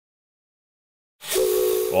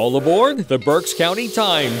All aboard the Berks County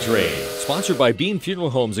Time Train, sponsored by Bean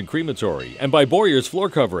Funeral Homes and Crematory and by Boyer's Floor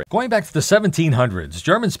Covering. Going back to the 1700s,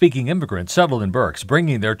 German-speaking immigrants settled in Berks,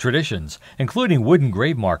 bringing their traditions, including wooden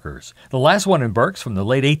grave markers. The last one in Berks from the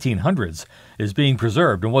late 1800s is being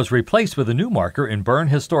preserved and was replaced with a new marker in Bern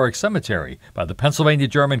Historic Cemetery by the Pennsylvania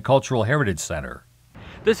German Cultural Heritage Center.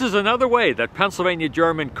 This is another way that Pennsylvania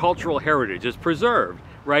German cultural heritage is preserved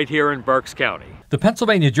right here in Berks County. The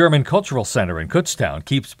Pennsylvania German Cultural Center in Kutztown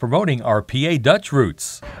keeps promoting our PA Dutch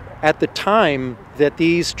roots. At the time that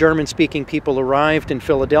these German-speaking people arrived in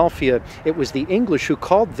Philadelphia, it was the English who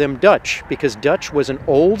called them Dutch, because Dutch was an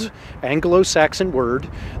old Anglo-Saxon word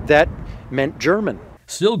that meant German.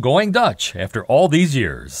 Still going Dutch after all these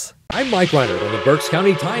years. I'm Mike Reinert on the Berks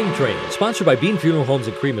County Time Train, sponsored by Bean Funeral Homes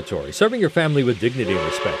and Crematory, serving your family with dignity and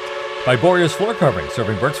respect. By Boyer's Floor Covering,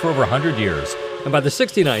 serving Berks for over 100 years. And by the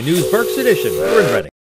 69 News Berks Edition, we're in Reading.